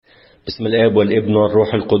بسم الآب والابن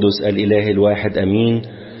والروح القدس الإله الواحد أمين.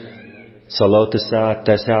 صلاة الساعة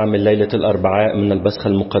التاسعة من ليلة الأربعاء من البصخة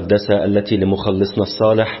المقدسة التي لمخلصنا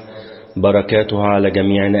الصالح، بركاتها على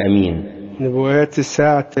جميعنا أمين. نبوات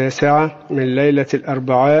الساعة التاسعة من ليلة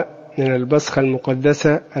الأربعاء من البصخة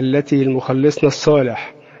المقدسة التي لمخلصنا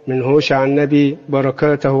الصالح، من هوشع النبي،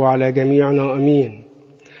 بركاته على جميعنا أمين.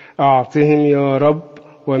 أعطهم يا رب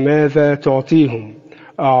وماذا تعطيهم؟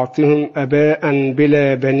 أعطهم أباء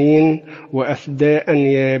بلا بنين وأفداء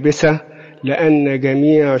يابسة، لأن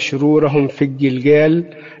جميع شرورهم في الجلجال،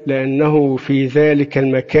 لأنه في ذلك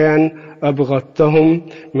المكان أبغضتهم.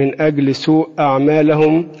 من أجل سوء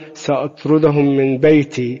أعمالهم سأطردهم من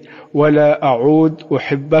بيتي، ولا أعود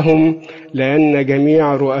أحبهم، لأن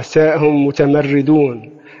جميع رؤسائهم متمردون.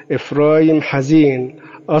 إفرايم حزين،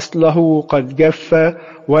 أصله قد جف،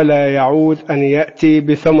 ولا يعود أن يأتي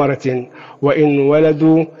بثمرة، وإن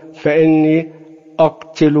ولدوا فإني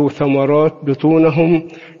أقتل ثمرات بطونهم.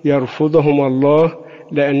 يرفضهم الله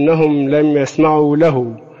لأنهم لم يسمعوا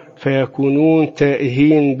له، فيكونون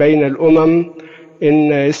تائهين بين الأمم.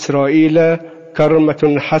 إن إسرائيل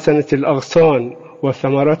كرمة حسنة الأغصان،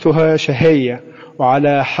 وثمرتها شهية،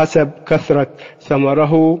 وعلى حسب كثرة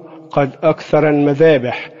ثمره قد أكثر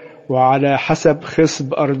المذابح، وعلى حسب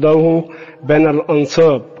خصب أرضه بنى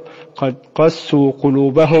الأنصاب. قد قسوا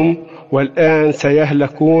قلوبهم، والآن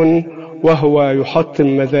سيهلكون، وهو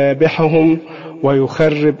يحطم مذابحهم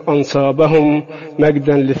ويخرب أنصابهم.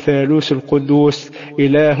 مجدا للثالوث القدوس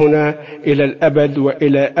إلهنا إلى الأبد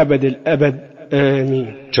وإلى أبد الأبد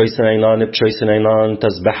آمين. بشويسنينان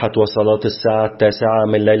تسبحة وصلاة الساعة التاسعة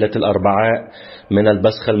من ليلة الأربعاء من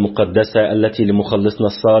البصخة المقدسة التي لمخلصنا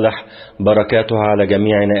الصالح، بركاتها على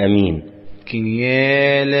جميعنا أمين.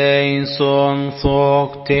 كياليسون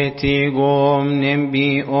ثوق تتيغم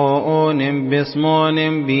نمبي او نمبسمو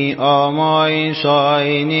نمبي اماي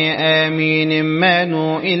شايني امين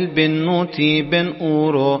منو البنوتي بن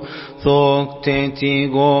اورو ثوق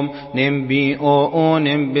تتيغم نمبي او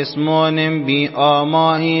نمبسمو نمبي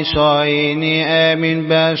اماي شايني امين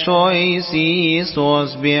بشوي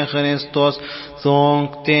سيسوس بخريستوس ثونك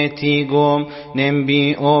تتيغم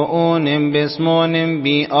نمبي او نمبسمو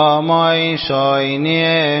نمبي اماي شايني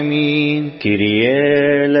امين.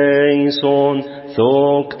 كيريا ليسون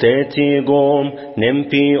ثوك تتيغم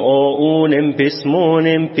نمبي او نمبسمو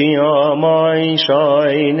نمبي اماي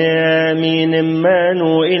شايني امين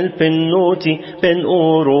منو البنوتي بن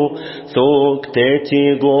اورو ثوك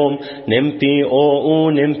تتيغم نمبي او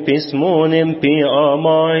نمبسمو نمبي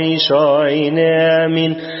اماي شايني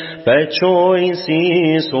امين. بچويس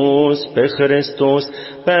يسوس بخريستوس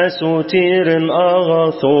بسوتيرن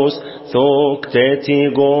أغاثوس ثوك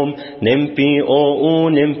تتيغم نمبي او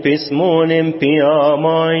نمبسمو نمبي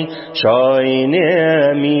آماي شايني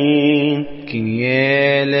آمين.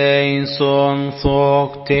 كياليسون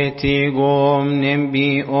ثوك تتيغم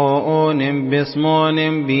نمبي او نمبسمو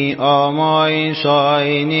نمبي آماي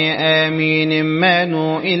شايني آمين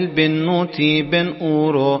منو البنوتي بن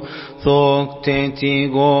أورو ثوك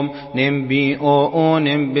تتيغم نمبي او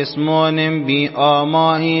نمبسمو نمبي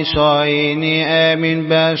آماي شايني آمين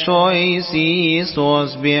بشوي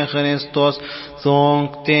سيسوس بخريستوس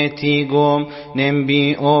ثوك تتيغم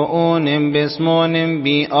نمبي او نمبسمو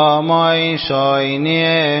نمبي آماي شايني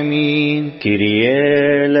آمين.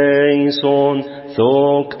 كيريا ليسون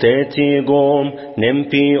ثوك تتيغم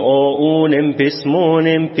نمبي او نمبسمو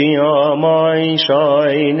نمبي آماي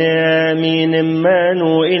شايني آمين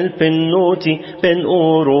منو البنوتي بن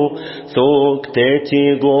أورو ثوك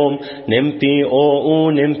تتيغم نمبي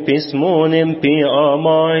او نمبسمو نمبي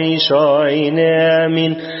آماي شايني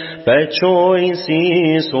آمين. بچويس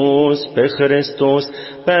يسوس بخريستوس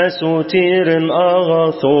بسوتيرن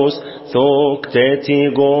أغاثوس ثوك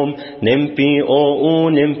تتيغم نمبي او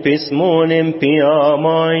نمبسمو نمبي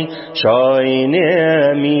آماي شايني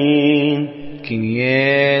آمين.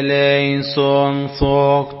 كياليسون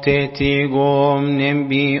ثوك تتيغم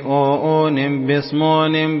نمبي او نمبسمو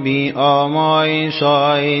نمبي آماي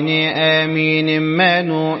شايني آمين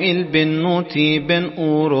منو البنوتي بن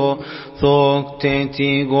أورو ثوك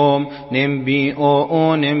تتيغم نمبي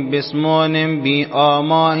او نمبسمو نمبي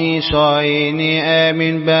آماي شايني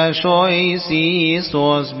آمين بشوي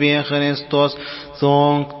سيسوس بخريستوس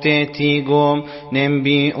ثوك تتيغم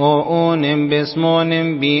نمبي او نمبسمو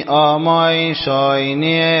نمبي آماي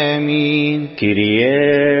شايني آمين.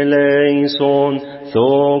 كيريا ليسون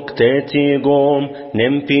ثوك تتيغم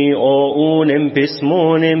نمبي او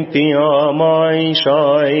نمبسمو نمبي آماي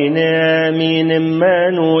شايني آمين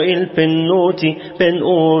منو البنوتي بن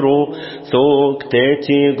أورو ثوك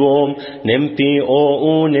تتيغم نمبي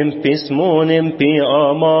او نمبسمو نمبي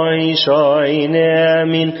آماي شايني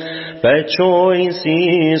آمين. فتشويس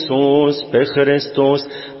يسوس بخريستوس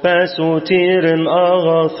بسوتيرن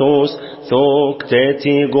أغاثوس ثوك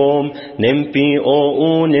تتيقوم نمبي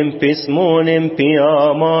أو نمبي اسمو نمبي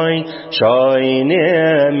آماي شاين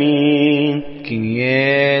أمين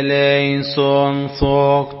كياليسون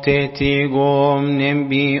ثوك تتيقوم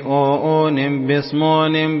نمبي أو نمبي اسمو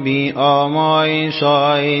نمبي آماي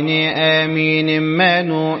شاين أمين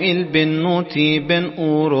منو البنوتي بن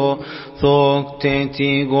أورو ثوك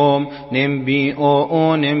تتيقوم نمبي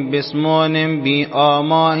أو نمبي اسمو نمبي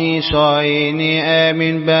آماي شاين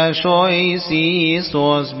أمين بشويس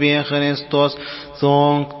يسوس بخريستوس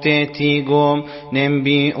ثوك تتيقوم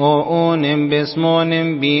نمبي أو نمبي اسمو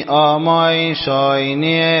نمبي آماي شاين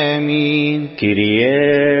أمين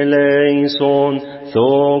كيرياليسون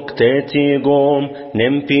ثوك تتيقوم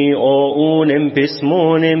نمبي أو نمبي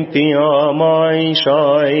اسمو نمبي آماي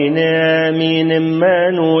شاين أمين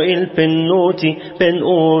منو البنوتي بن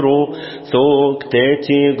أورو ثوك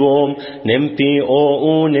تتيقوم نمبي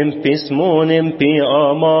أو نمبي اسمو نمبي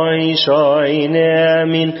آماي شاين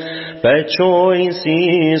أمين فتشويس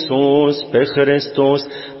يسوس بخريستوس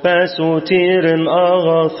بسوتيرن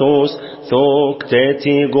أغاثوس ثوك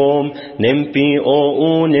تتيقوم نمبي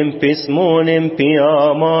أو نمبي اسمو نمبي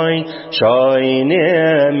آماي شاين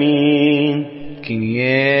أمين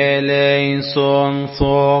كياليسون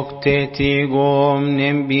ثوك تتيقوم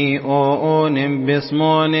نمبي أو نمبي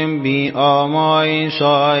اسمو نمبي آماي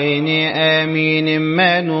شاين أمين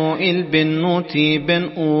منو البنوتي بن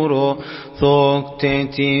أورو ثوك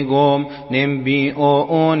تتيقوم نمبي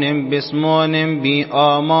أو نمبي اسمو نمبي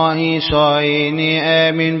آماي شاين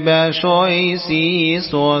أمين بشويس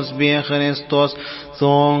يسوس بخريستوس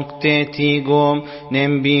ثوك تتيقوم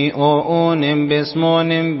نمبي أو نمبي اسمو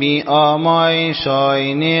نمبي آماي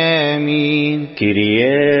شاين أمين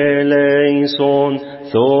كيرياليسون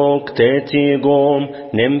ثوك تتيقوم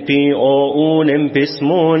نمبي أو نمبي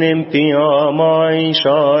اسمو نمبي آماي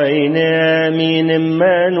شاين أمين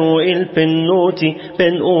منو البنوتي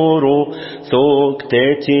بن أورو ثوك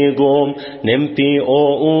تتيقوم نمبي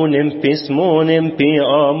أو نمبي اسمو نمبي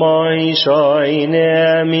آماي شاين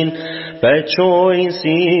أمين فتشويس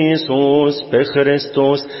يسوس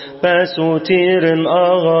بخريستوس بسوتيرن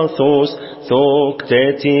أغاثوس ثوك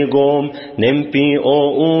تتيقوم نمبي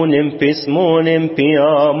أو نمبي اسمو نمبي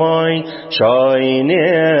آماي شاين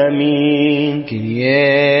أمين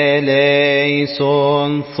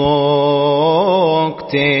كياليسون ثوك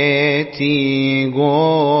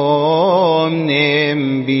تتيقوم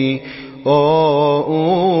نمبي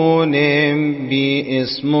أو نمبي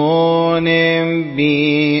اسمو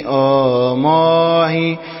نمبي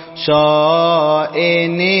آماي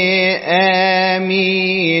شاين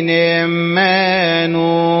أمين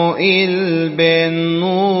منو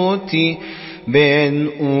البنوتي بن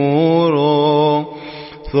أورو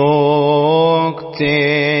ثوك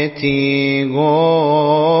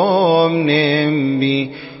تتيقوم نمبي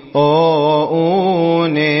أو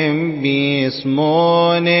نمبي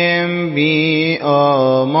اسمو نمبي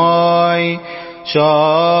آماي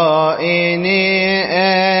شاين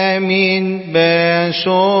أمين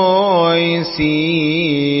بشويس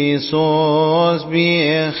يسوس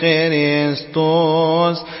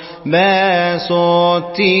بخريستوس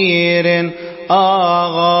بسوتيرن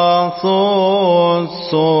أغاثوس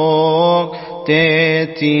ثوك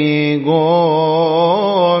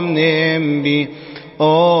تتيقوم نمبي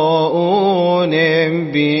أو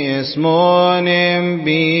نمبي اسمو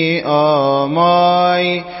نمبي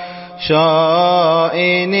آماي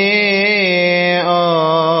شاين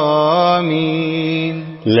آمين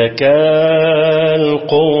لك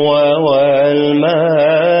القوة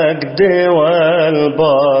والمجد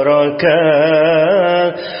والبركة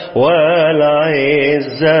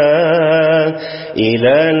والعزة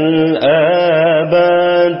إلى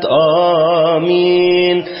الأبد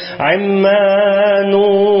آمين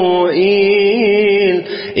عمانوئيل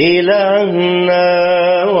إلهنا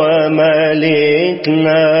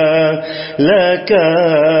وملكنا لك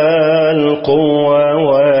القوة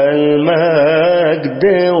والمجد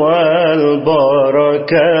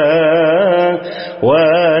والبركة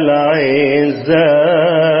والعزة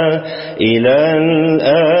إلى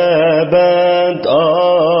الأبد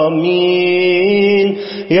آمين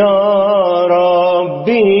يا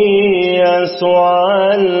ربي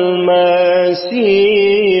يسوع المسيح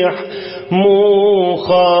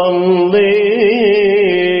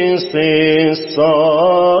مخلص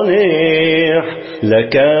الصالح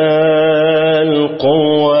لك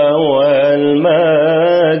القوة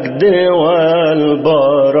والمجد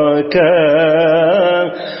والبركة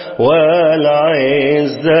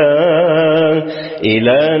والعزة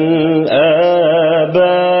إلى الأبد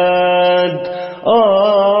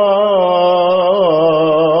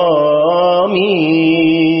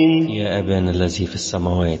الذي في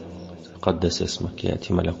السماوات، قدس اسمك،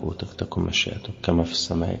 يأتي ملكوتك، تكن مشيئتك كما في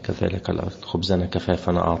السماء كذلك الأرض. خبزنا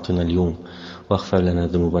كفافنا أعطنا اليوم، واغفر لنا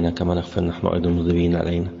ذنوبنا كما نغفر نحن أيضا المذنبين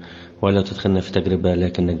علينا، ولا تدخلنا في تجربة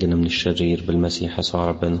لكن نجنا من الشرير بالمسيح يسوع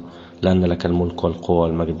ربنا، لأن لك الملك والقوة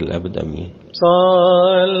والمجد الأبد آمين.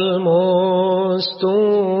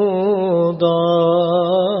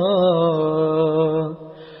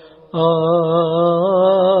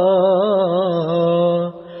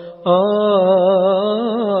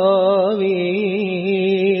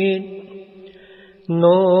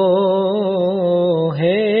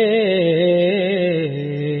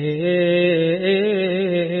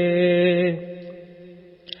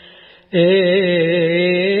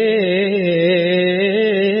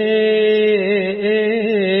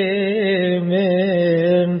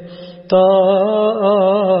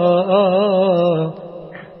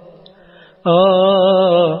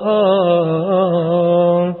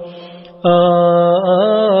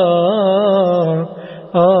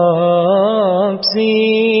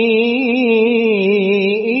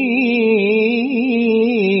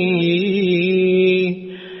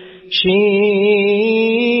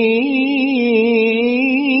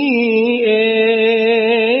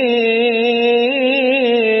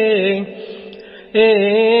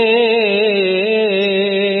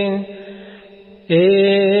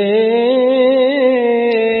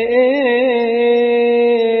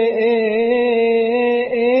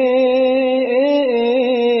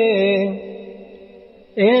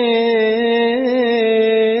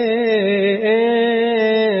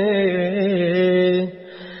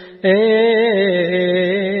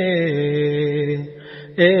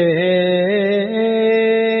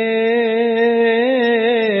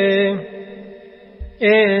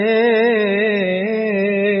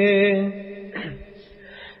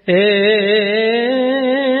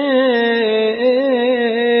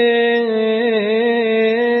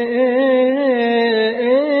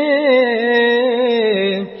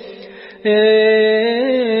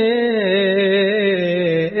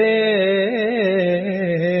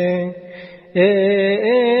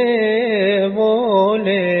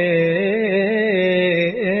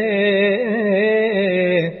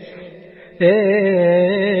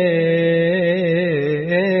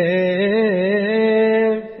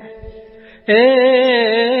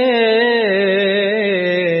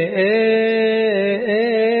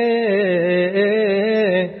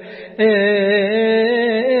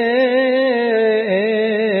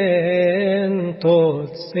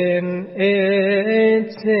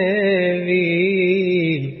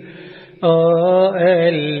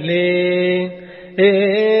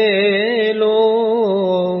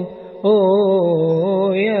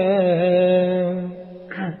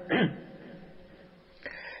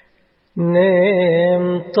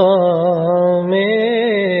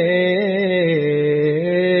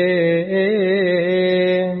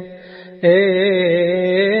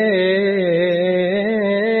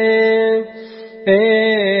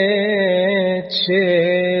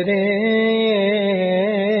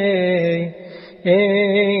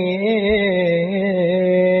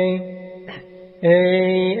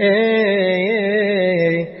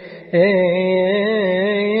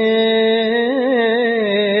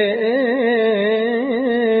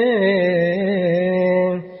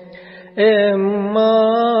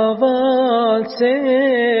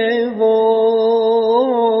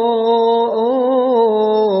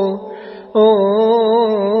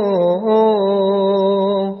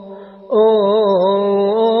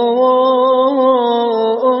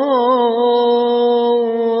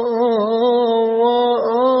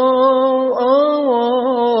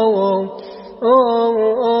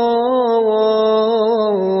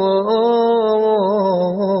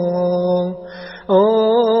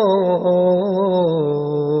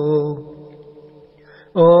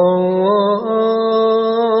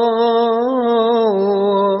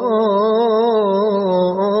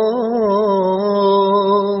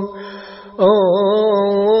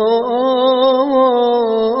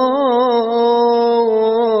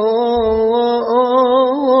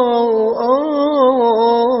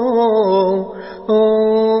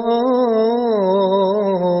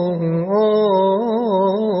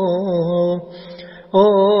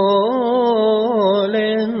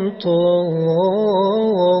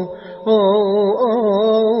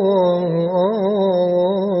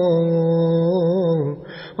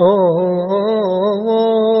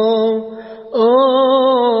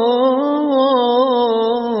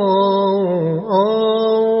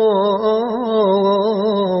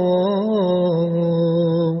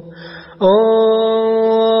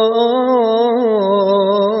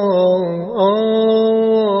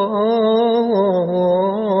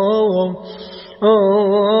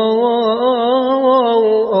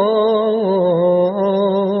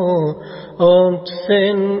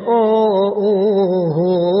 أطفئ أور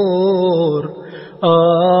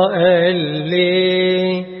الليل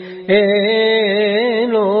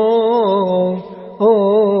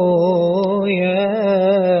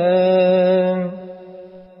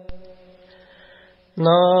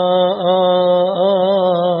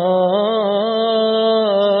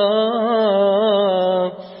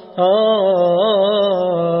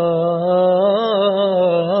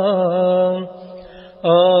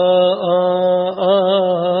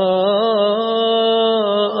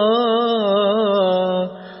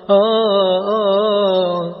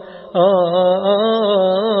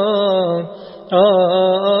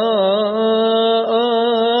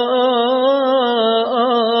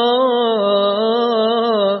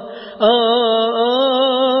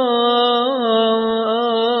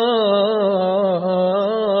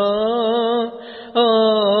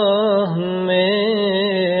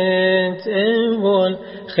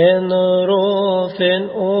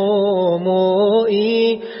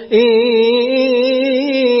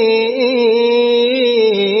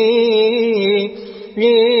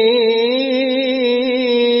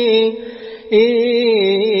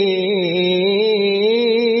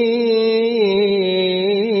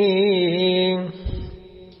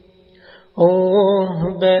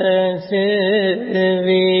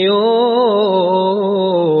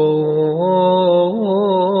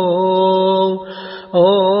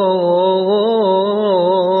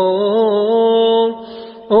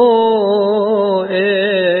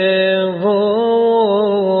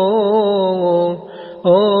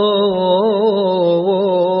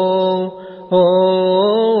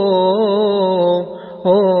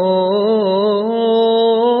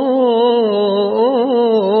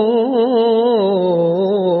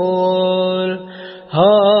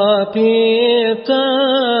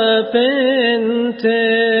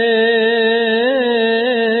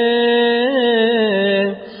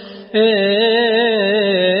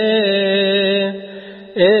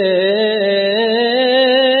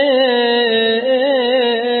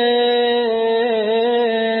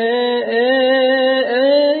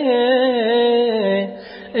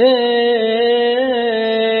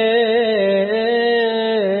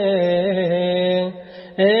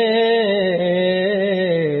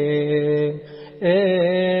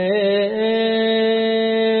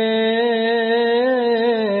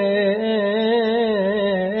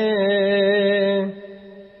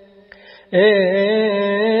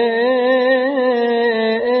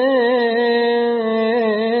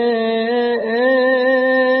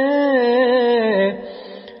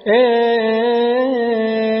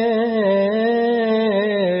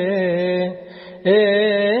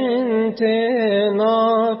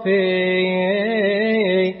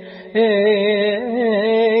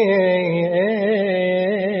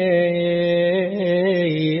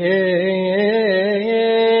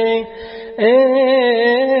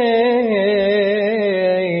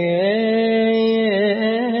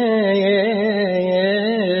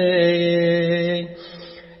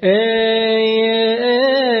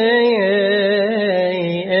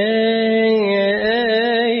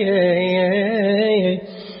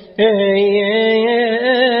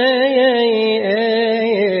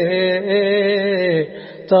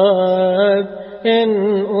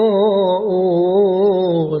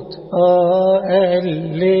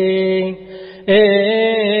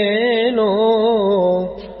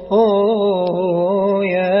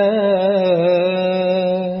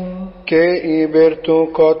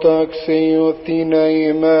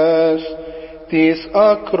tis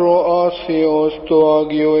acroasios to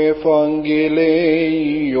agio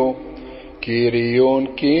evangelio, Kyrion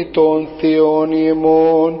kiton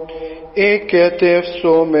theonimon, eketef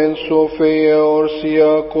somen sofia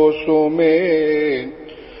orsiakos omen,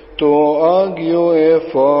 to agio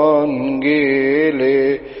evangele,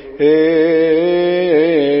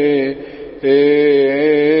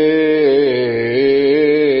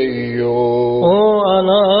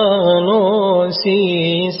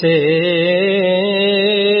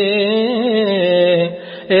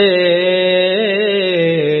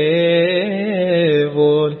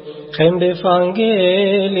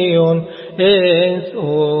 Evangelion es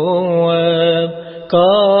oab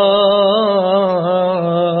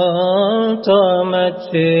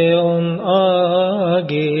katamatseon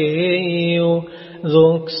ageo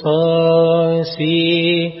zoxasi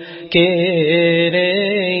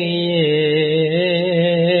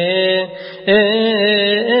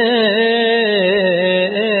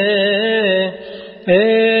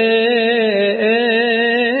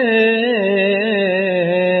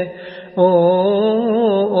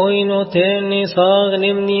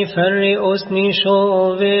أغنمني فرقسني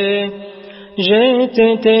شوفي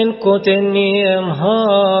جيتتن كتني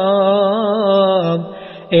أمهاب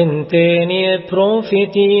انتني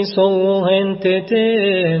بروفيتي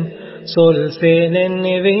صوهنتتن صلسل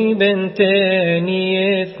النبي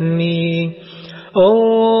بنتني إثمي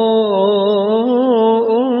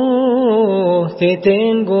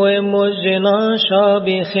تتن قوي مجنا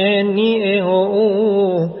شابي خني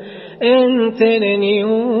انتني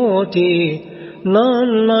اوتي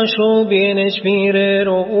نانا شو بينش بير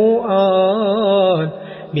رؤان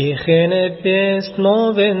بيخنب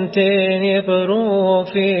بسنو بنتني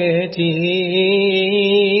بروفيتي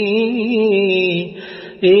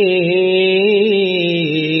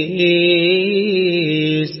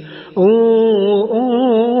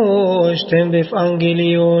اشتم بف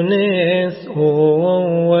انجليونس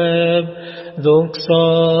واب دوكسا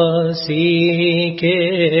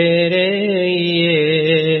سيكريه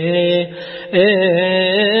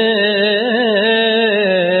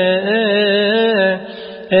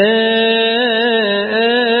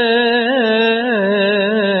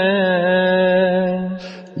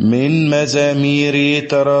من مزامير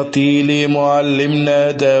تراتيل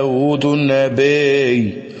معلمنا داود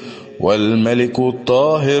النبي والملك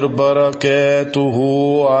الطاهر بركاته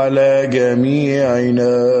على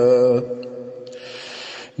جميعنا.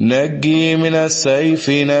 نجي من السيف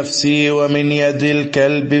نفسي ومن يد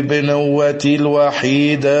الكلب بنوتي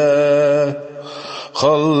الوحيدة،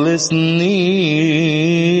 خلصني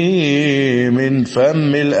من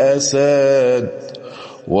فم الأسد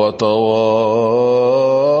وتواضعي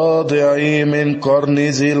من قرن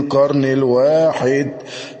ذي القرن الواحد.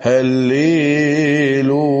 هللويا.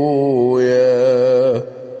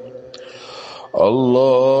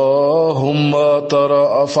 اللهم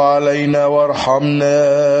ترأف علينا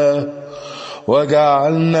وارحمنا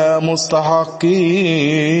وجعلنا مستحقين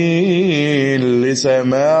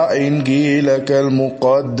لسماع إنجيلك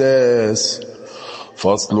المقدس.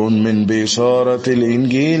 فصل من بشارة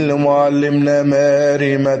الإنجيل لمعلمنا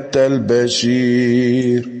مريم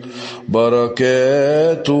البشير،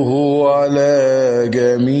 بركاته على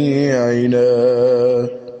جميعنا.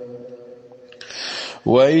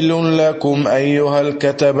 ويل لكم أيها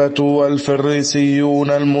الكتبة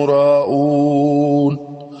والفريسيون المراؤون،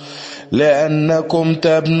 لأنكم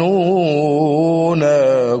تبنون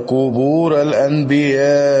قبور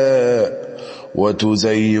الأنبياء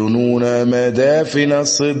وتزينون مدافن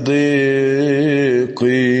الصديقين،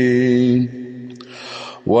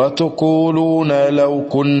 وتقولون لو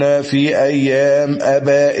كنا في أيام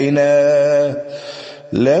أبائنا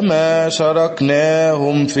لما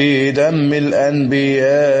شاركناهم في دم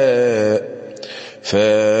الأنبياء.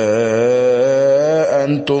 فأنتم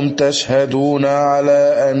تشهدون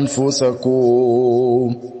على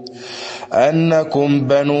أنفسكم أنكم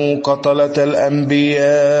بنو قتلة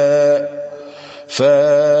الأنبياء،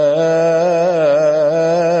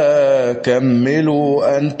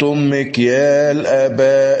 فكملوا أنتم مكيال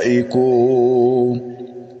آبائكم.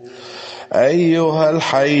 أيها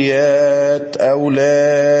الحيات أولاد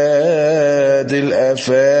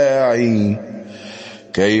الأفاعي،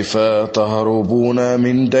 كيف تهربون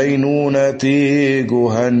من دينونة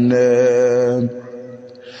جهنم؟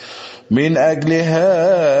 من أجل هذا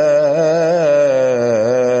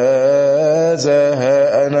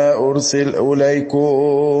ها أنا أرسل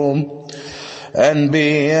إليكم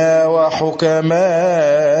أنبياء وحكماء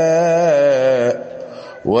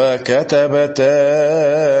وكتبة،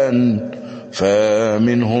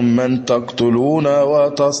 فمنهم من تقتلون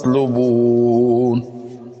وتصلبون،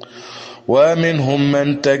 ومنهم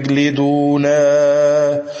من تجلدون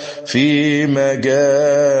في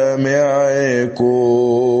مجامعكم،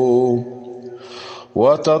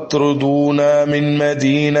 وتطردون من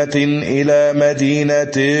مدينة إلى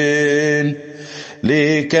مدينة،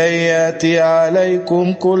 لكي يأتي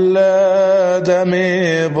عليكم كل دم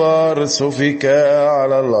بار سفك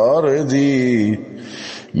على الأرض،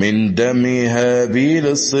 من دم هابيل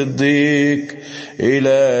الصديق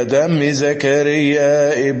إلى دم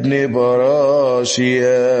زكريا ابن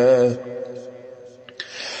براشيا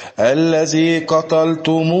الذي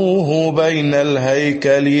قتلتموه بين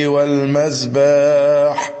الهيكل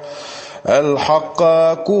والمذبح. الحق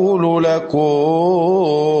أقول لكم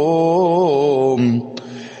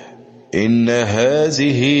إن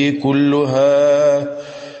هذه كلها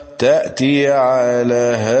تأتي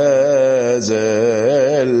على هذا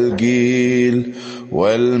الجيل،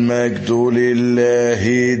 والمجد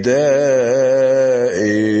لله دائما.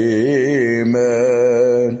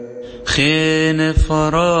 خين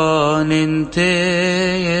فران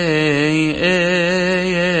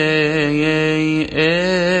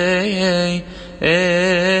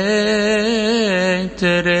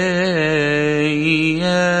ترياس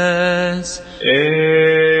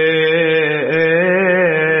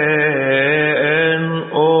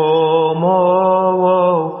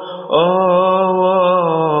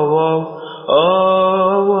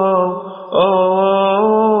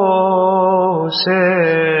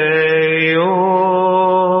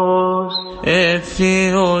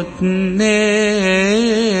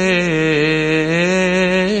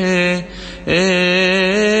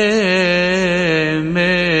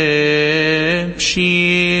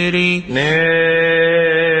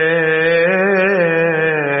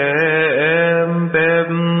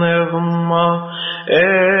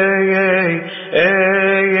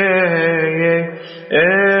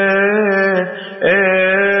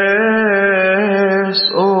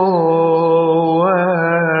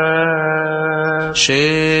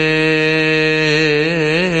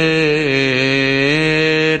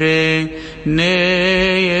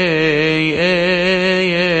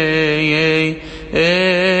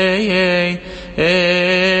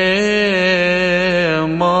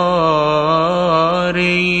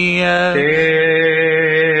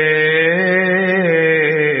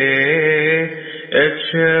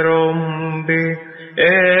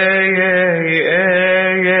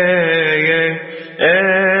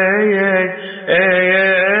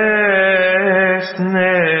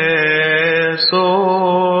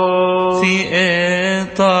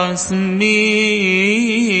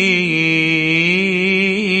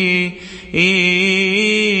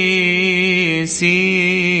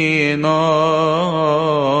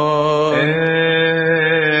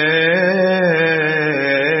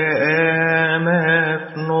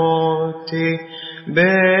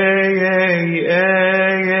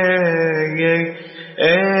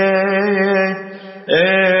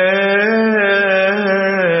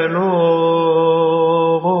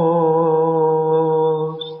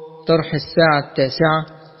طرح الساعة التاسعة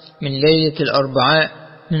من ليلة الأربعاء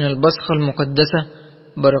من البصخة المقدسة،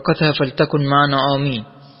 بركاتها فلتكن معنا آمين.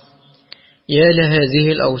 يا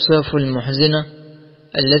لهذه الأوصاف المحزنة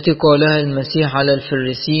التي قالها المسيح على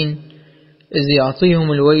الفريسين إذ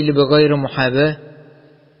يعطيهم الويل بغير محاباة،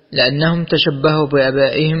 لأنهم تشبهوا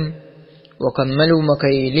بآبائهم وكملوا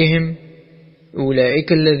مكاييلهم،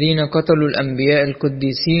 أولئك الذين قتلوا الأنبياء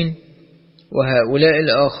القديسين، وهؤلاء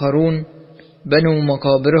الآخرون بنوا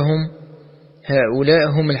مقابرهم، هؤلاء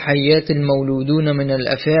هم الحيات المولودون من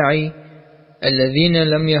الأفاعي الذين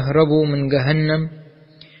لم يهربوا من جهنم،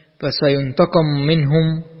 فسينتقم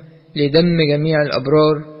منهم لدم جميع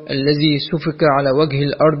الأبرار الذي سفك على وجه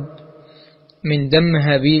الأرض، من دم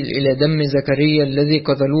هابيل إلى دم زكريا الذي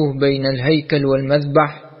قتلوه بين الهيكل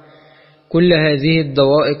والمذبح. كل هذه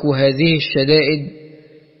الضوائق وهذه الشدائد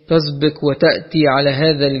تسبق وتأتي على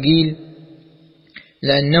هذا الجيل،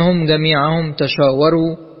 لأنهم جميعهم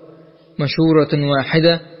تشاوروا مشورة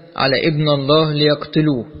واحدة على ابن الله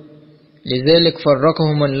ليقتلوه، لذلك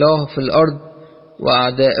فرقهم الله في الأرض،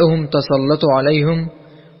 وأعدائهم تسلطوا عليهم،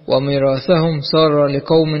 وميراثهم صار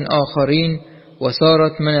لقوم آخرين،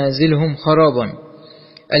 وصارت منازلهم خرابا.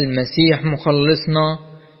 المسيح مخلصنا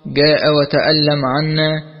جاء وتألم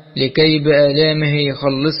عنا لكي بآلامه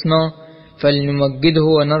يخلصنا، فلنمجده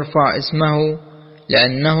ونرفع اسمه،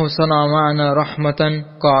 لأنه صنع معنا رحمة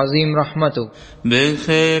كعظيم رحمته.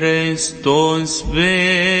 بخريستوس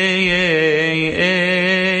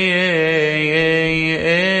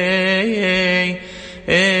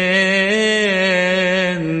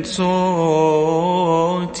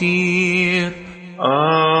صوتير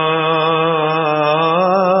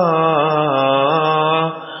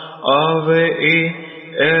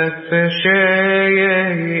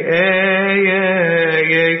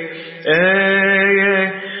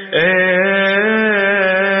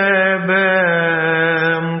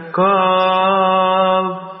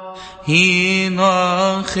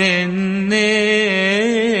هنا خنّي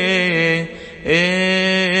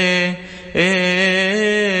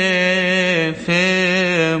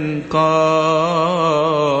فم قاف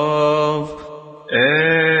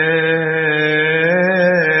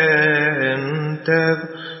أنت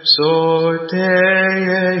صوتي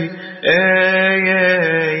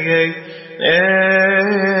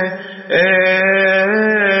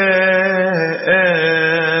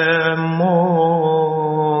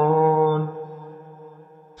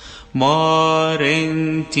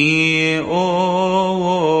مارنتي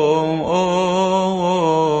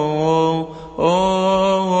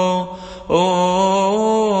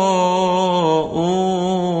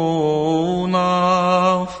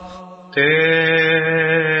ناف تانت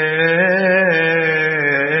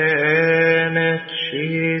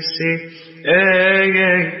شيسي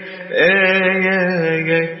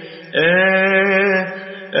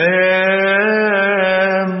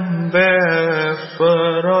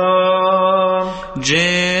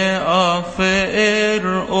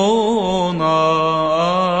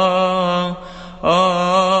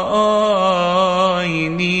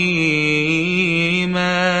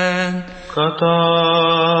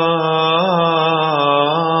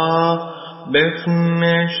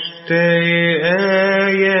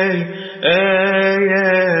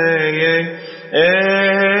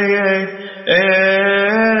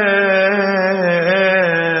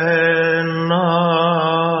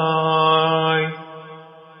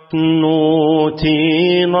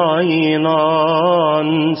Nuti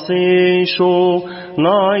nainan sesho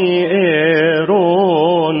nai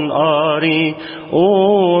eron ari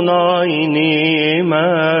unai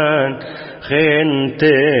neman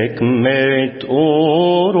gentek met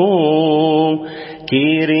oro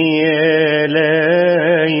Kyrie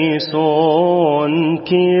eleison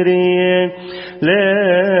Kyrie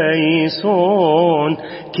eleison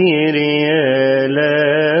Kyrie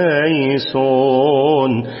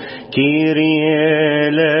eleison Kyrie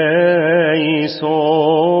eleison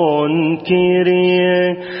Kyrie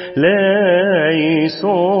eleison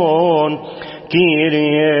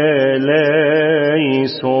Kyrie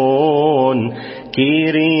eleison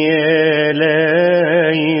Kyrie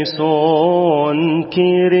eleison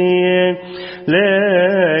Kyrie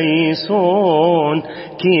eleison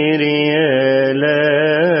Kyrie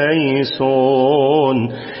eleison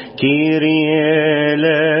Kyrie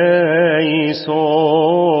eleison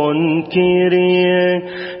Kyrie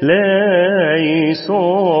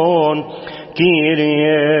eleison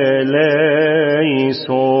Kyrie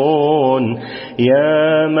eleison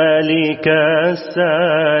يا ملك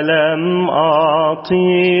السلام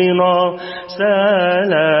أعطينا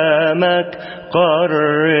سلامك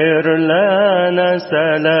قرر لنا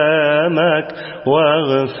سلامك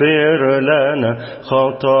واغفر لنا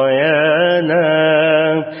خطايانا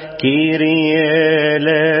كيريه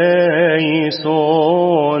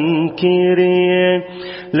ليسون كيريه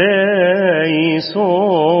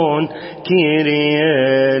ليسون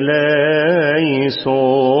كيريه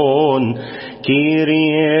ليسون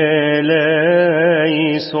كيريه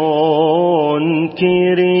ليسون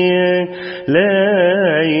كيريه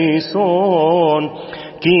ليسون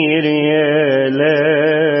كيريه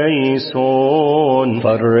ليسون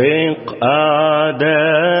فرق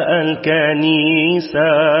أعداء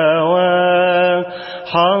الكنيسة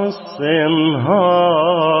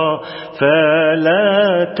وحصنها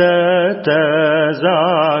فلا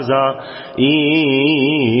تتزعزع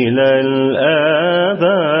إلى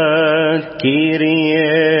الأبد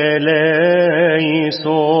كيريه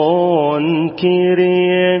ليسون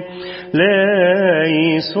كيريه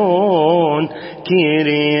ليسون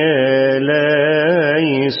كيريه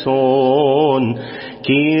ليسون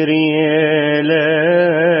كيريه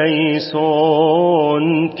ليسون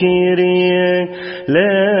كيريه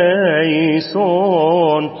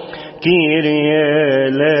ليسون كيريه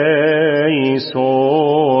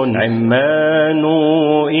ليسون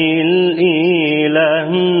عمانوئيل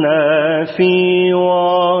إلهنا في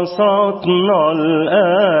وسطنا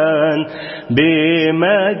الآن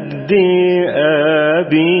بمجد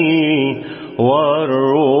أبي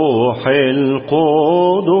والروح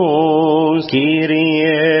القدس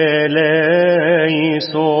كيريه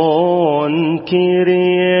ليسون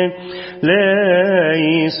كيريه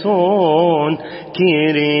ليسون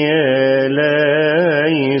كيريه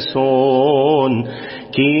ليسون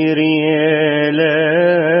كيريه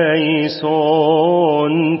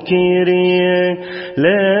ليسون كيريه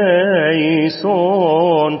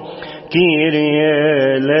ليسون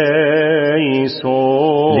كيريه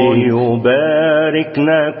ليسون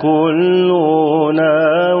ليباركنا كلنا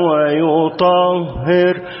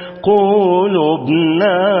ويطهر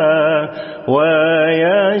قلوبنا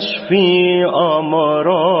ويشفي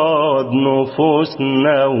أمراض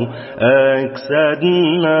نفوسنا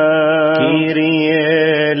وأجسادنا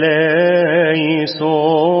كيريه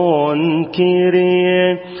ليسون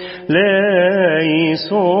كيريه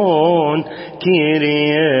ليسون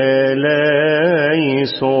كيريه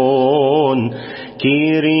ليسون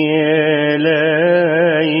كيريه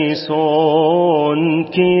ليسون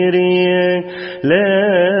كيريه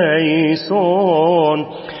ليسون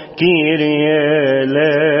كيريه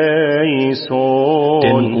ليسون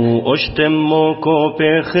تنقو اشتمكو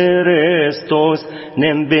بخريستوس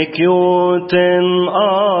نمبكيوتن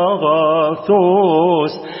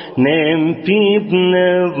أغاثوس نمبي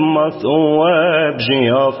بنظمث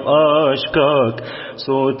وابجي أف أشكاك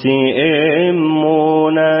صوتي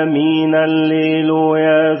إمونا من الليل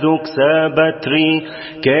يذوك سبتري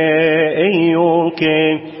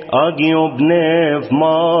كأيوكي أجيب نف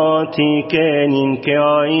ماتي كنين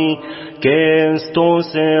كأي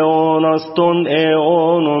كستوس إونستون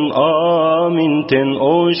إونون آمنتن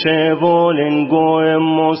أوشبولن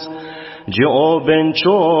قوموس جوبن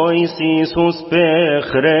شويس إيسوس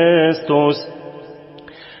بخريستوس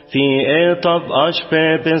في طب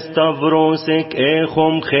أشفى بستفروسك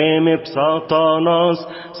إخم خيم بساطاناس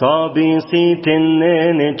صابي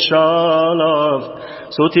سيتنين تشالفت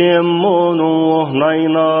صوتي أمونو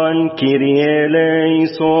هنينان كيريه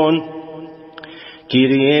ليسون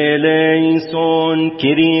كيريه ليسون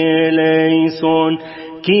كيريه ليسون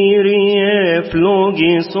كيريه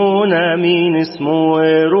فلوجيسون أمين اسمه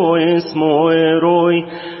إيروي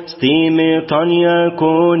ستيمي تانيا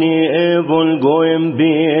كوني إيفول جويم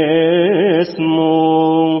باسمه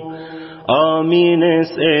آمين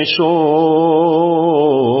اس إشوبي.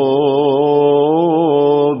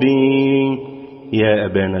 يا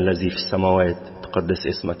أبانا الذي في السماوات تقدس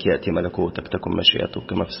اسمك، يأتي ملكوتك، تكن مشيئتك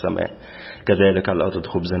كما في السماء كذلك على الأرض.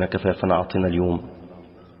 خبزنا كفافنا أعطنا اليوم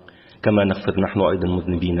كما نغفر نحن أيضا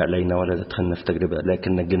مذنبين إلينا، ولا تدخلنا في تجربة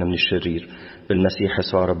لكن نجنا من الشرير بالمسيح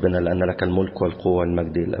يسوع ربنا، لأن لك الملك والقوة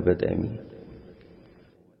والمجد الأبد آمين.